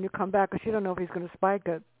another one when you come back, because you don't know if he's going to spike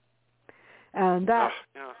it. And that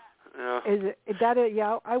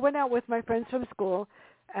I went out with my friends from school,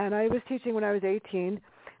 and I was teaching when I was 18,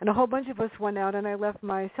 and a whole bunch of us went out, and I left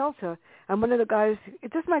my seltzer. And one of the guys,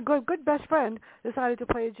 just my good best friend, decided to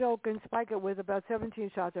play a joke and spike it with about 17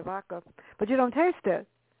 shots of vodka. But you don't taste it.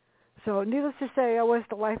 So needless to say, I was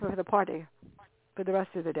the life of the party for the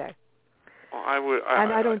rest of the day. Well, I would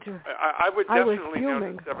definitely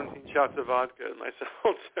notice 17 shots of vodka in my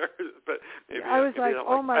seltzer, but maybe I was like,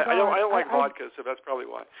 oh my God. I don't like vodka, so that's probably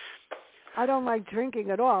why. I don't like drinking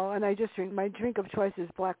at all, and I just drink. My drink of choice is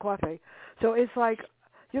black coffee. So it's like,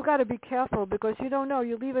 you got to be careful because you don't know.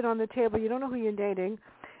 You leave it on the table. You don't know who you're dating,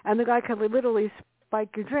 and the guy can literally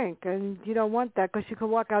spike your drink, and you don't want that because you can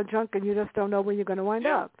walk out drunk and you just don't know where you're going to wind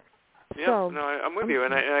up. Yeah, so, no, I'm with you,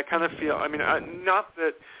 and I kind of feel. I mean, not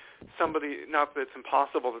that it's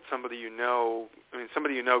impossible that somebody you know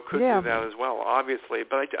could do that as well, obviously,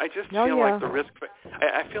 but I just feel like the risk.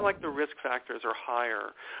 I feel like the risk factors are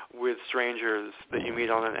higher with strangers that you meet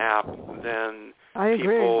on an app than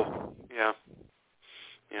people. Yeah.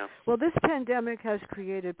 Yeah. Well, this pandemic has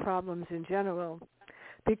created problems in general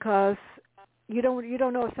because you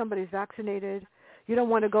don't know if somebody's vaccinated. You don't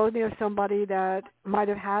want to go near somebody that might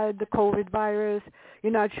have had the COVID virus.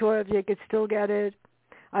 You're not sure if you could still get it.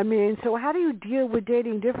 I mean, so how do you deal with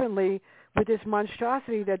dating differently with this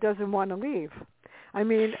monstrosity that doesn't want to leave? I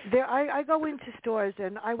mean, I go into stores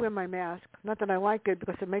and I wear my mask. Not that I like it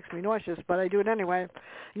because it makes me nauseous, but I do it anyway.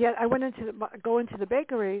 Yet I go into the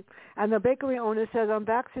bakery, and the bakery owner says, I'm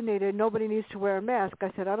vaccinated, nobody needs to wear a mask. I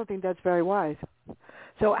said, I don't think that's very wise.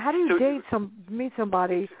 So how do you meet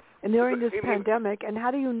somebody during this pandemic, and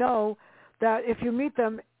how do you know that if you meet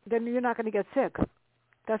them, then you're not going to get sick?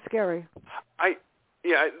 That's scary.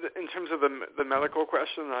 Yeah, in terms of the medical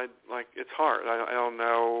question, it's hard. I don't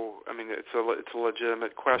know. I mean, it's a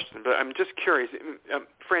legitimate question, but I'm just curious.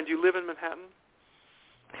 Fran, do you live in Manhattan?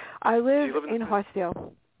 I live in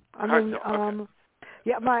Hartsdale. I haven't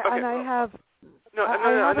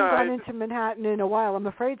gone into Manhattan in a while. I'm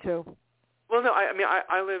afraid to. Well, no,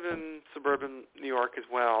 I live in suburban New York as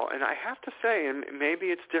well, and I have to say, and maybe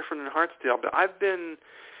it's different in Hartsdale, but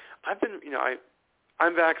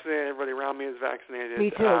I'm vaccinated. Everybody around me is vaccinated. Me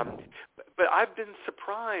too. But I've been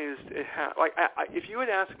surprised at how, if you had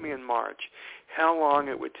asked me in March how long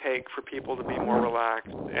it would take for people to be more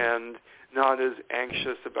relaxed and not as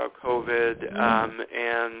anxious about COVID,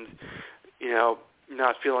 and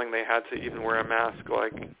not feeling they had to even wear a mask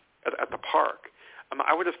like at the park,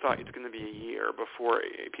 I would have thought it's going to be a year before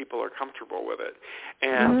people are comfortable with it.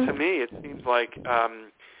 And to me, it seems like.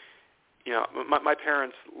 My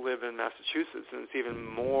parents live in Massachusetts, and it's even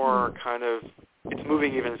more it's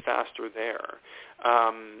moving even faster there.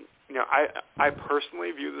 I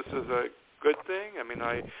personally view this as a good thing. I mean,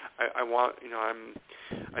 I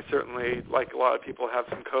certainly, like a lot of people, have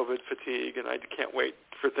some COVID fatigue, and I can't wait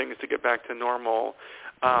for things to get back to normal.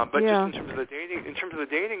 But just in terms of the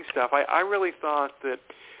dating stuff, I really thought that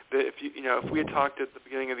if we had talked at the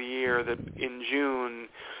beginning of the year that in June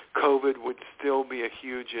COVID would still be a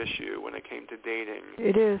huge issue when it came to dating.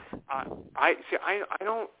 It is. I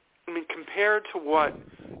don't. I mean, compared to what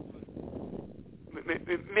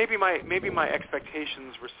maybe my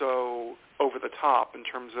expectations were so over the top in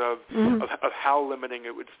terms of how limiting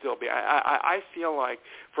it would still be. I feel like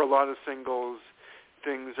for a lot of singles,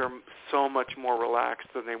 things are so much more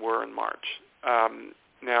relaxed than they were in March.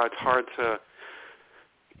 Now it's hard to.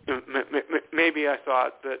 Maybe I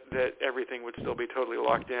thought that everything would still be totally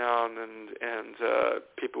locked down and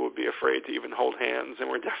people would be afraid to even hold hands, and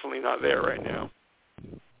we're definitely not there right now.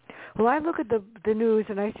 Well, I look at the news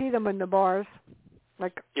and I see them in the bars,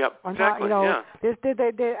 exactly.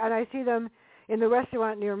 and I see them in the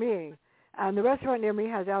restaurant near me, And the restaurant near me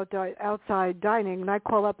has outside dining, and I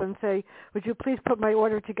call up and say, would you please put my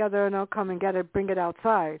order together and I'll come and get it, bring it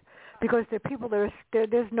outside. Because the people,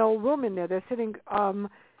 there's no room in there. They're sitting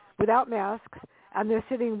without masks, and they're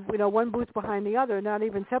sitting, one booth behind the other, not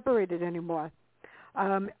even separated anymore.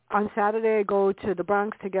 On Saturday, I go to the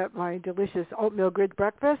Bronx to get my delicious oatmeal grid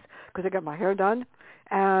breakfast because I got my hair done,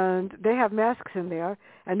 and they have masks in there,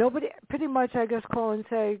 and nobody, pretty much I just call and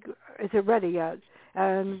say, is it ready yet?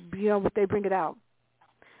 And, they bring it out.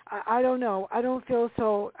 I don't know. I don't feel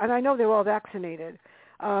so, and I know they're all vaccinated.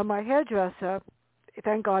 My hairdresser,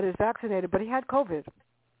 thank God, is vaccinated, but he had COVID.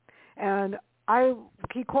 And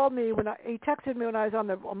he called me he texted me when I was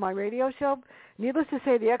on my radio show. Needless to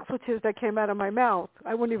say, the expletives that came out of my mouth,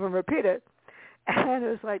 I wouldn't even repeat it. And it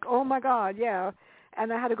was like, oh my God, yeah.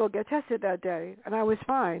 And I had to go get tested that day, and I was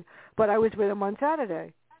fine. But I was with him on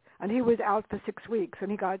Saturday, and he was out for 6 weeks, and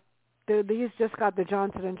he's just got the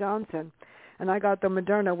Johnson & Johnson, and I got the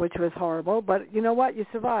Moderna, which was horrible. But you know what? You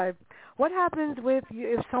survive. What happens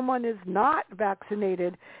if someone is not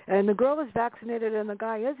vaccinated and the girl is vaccinated and the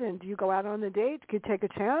guy isn't? Do you go out on the date? Do you take a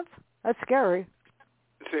chance? That's scary.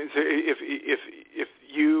 So if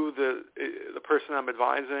you, the person I'm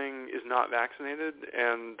advising, is not vaccinated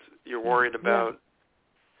and you're worried about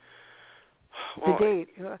the date.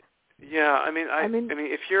 Yeah, I mean,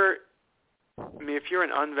 if you're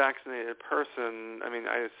an unvaccinated person,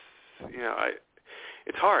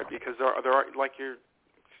 it's hard because there are, like you're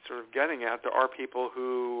sort of getting at, there are people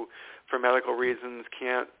who, for medical reasons,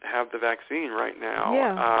 can't have the vaccine right now.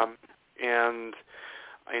 Yeah. And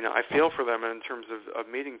I feel for them in terms of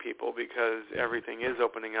meeting people because everything is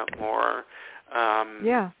opening up more.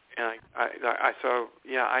 Yeah. And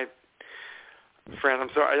Fran, I'm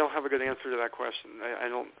sorry, I don't have a good answer to that question. I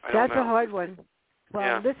don't That's know. a hard one.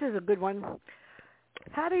 Well, This is a good one.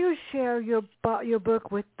 How do you share your book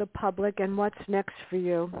with the public, and what's next for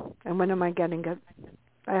you? And when am I getting it?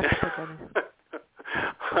 I have to put that in.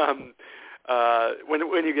 When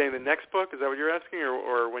are you getting the next book? Is that what you're asking,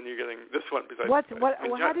 or when are you getting this one?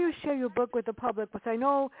 How do you share your book with the public? Because I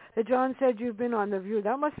know that John said you've been on The View.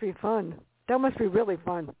 That must be fun. That must be really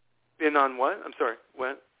fun. Been on what? I'm sorry.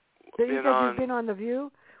 What? You said you've been on The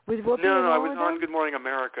View with Whoopi? No, I was on Good Morning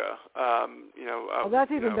America.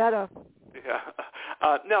 That's even better. Yeah.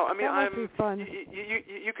 No, I mean, that must be fun.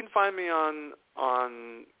 You can find me on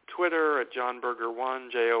Twitter at Jon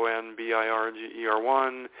Birger1,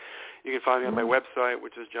 JonBirger1. You can find me on my website,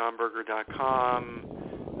 which is jonbirger.com,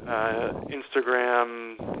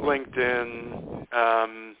 Instagram, LinkedIn.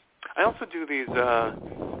 I also do these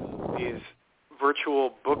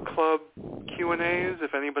virtual book club Q&As.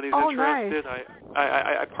 If anybody's interested, nice.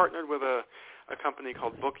 I partnered with a company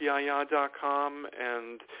called bookyaya.com,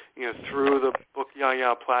 and through the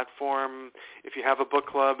Bookyaya platform, if you have a book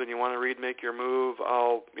club and you want to read Make Your Move,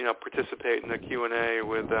 I'll participate in the Q&A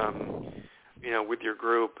with with your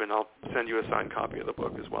group, and I'll send you a signed copy of the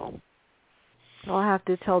book as well. I'll have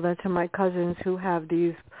to tell that to my cousins who have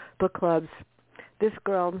these book clubs. This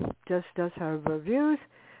girl just does her reviews.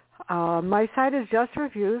 My site is just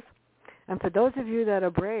reviews, and for those of you that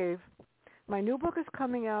are brave, my new book is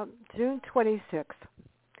coming out June 26th.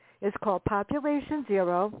 It's called Population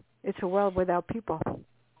Zero. It's a world without people.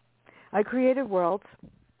 I created worlds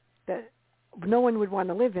that no one would want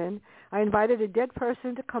to live in. I invited a dead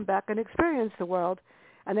person to come back and experience the world.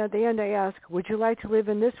 And at the end I ask, would you like to live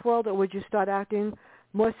in this world, or would you start acting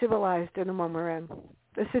more civilized in the one we're in?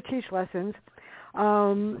 It's to teach lessons.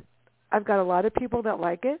 I've got a lot of people that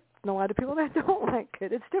like it and a lot of people that don't like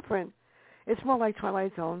it. It's different. It's more like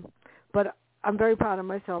Twilight Zone. But I'm very proud of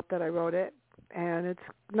myself that I wrote it. And it's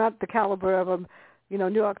not the caliber of a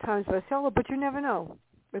New York Times bestseller, but you never know.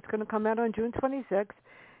 It's going to come out on June 26th.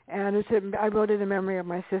 And I wrote it in memory of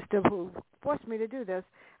my sister who forced me to do this.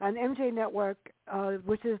 And MJ Network,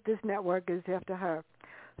 which is this network, is after her.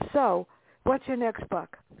 So what's your next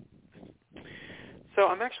book? So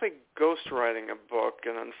I'm actually ghostwriting a book,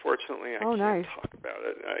 and unfortunately I can't talk about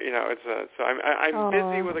it. So I'm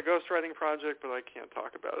busy with a ghostwriting project, but I can't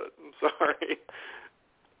talk about it. I'm sorry.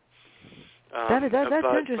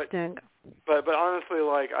 That's interesting. But honestly,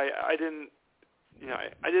 I didn't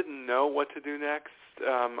know what to do next.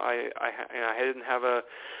 I didn't have a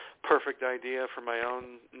perfect idea for my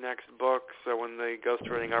own next book. So when the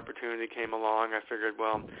ghostwriting opportunity came along, I figured,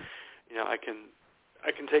 well, I can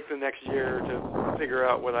take the next year to figure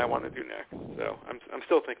out what I want to do next. So I'm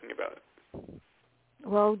still thinking about it.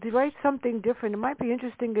 Well, to write something different, it might be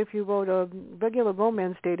interesting if you wrote a regular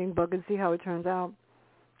romance dating book and see how it turns out.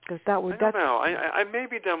 Because I don't know. I may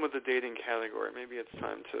be done with the dating category. Maybe it's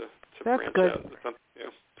time to branch out into something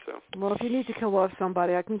new. So Well, if you need to kill off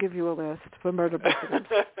somebody, I can give you a list for murder victims.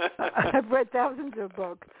 I've read thousands of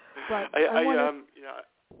books, but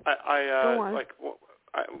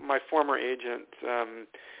my former agent.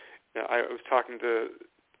 I was talking to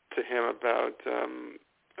him about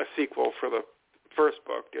a sequel for the first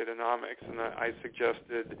book, Dateonomics, and I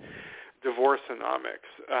suggested Divorceonomics.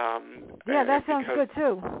 That sounds good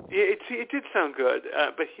too. It did sound good,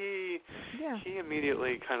 but he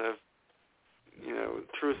immediately kind of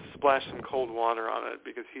threw splash some cold water on it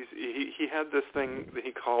because he had this thing that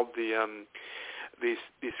he called the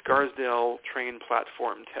Scarsdale train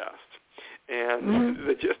platform test. And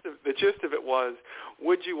the gist of it was,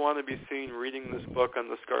 would you want to be seen reading this book on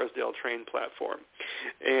the Scarsdale train platform?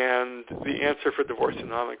 And the answer for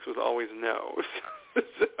Divorceonomics was always no.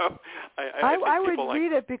 So I would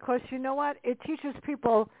read it because you know what? It teaches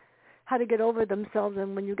people how to get over themselves,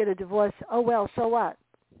 and when you get a divorce, oh well, so what?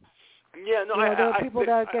 Yeah, no, there are people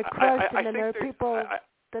that get crushed, and then there are people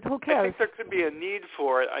that who cares? I think there could be a need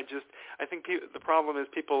for it. I think the problem is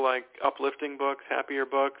people like uplifting books, happier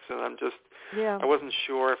books, and I wasn't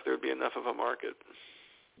sure if there would be enough of a market.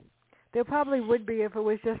 There probably would be if it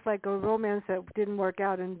was just like a romance that didn't work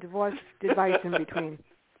out and divorce advice in between.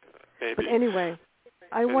 Maybe. But anyway,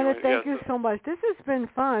 I want to thank you so much. This has been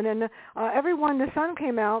fun, and everyone, the sun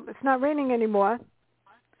came out. It's not raining anymore.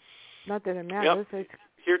 Not that it matters. Yep.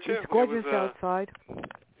 Here too. It's gorgeous outside.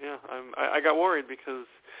 Yeah, I got worried because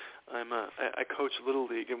I coach Little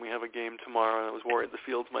League and we have a game tomorrow, and I was worried the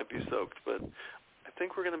fields might be soaked, but I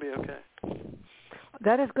think we're going to be okay.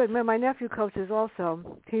 That is good. My nephew coaches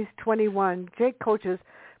also. He's 21. Jake coaches,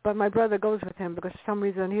 but my brother goes with him because for some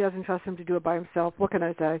reason he doesn't trust him to do it by himself. What can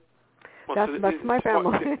I say? Well, that's my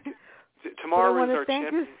family. Tomorrow I want is to our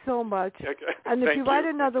thank you so much. Okay. And if you write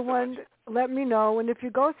another so one, let me know. And if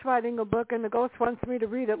you're ghostwriting a book and the ghost wants me to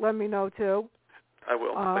read it, let me know too. I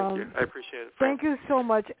will. Thank you. I appreciate it. Thank you so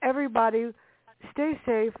much, everybody. Stay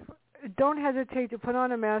safe. Don't hesitate to put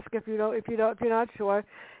on a mask if you're not sure.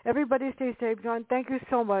 Everybody stay safe. Jon, thank you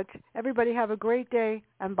so much. Everybody have a great day,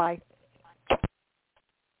 and bye.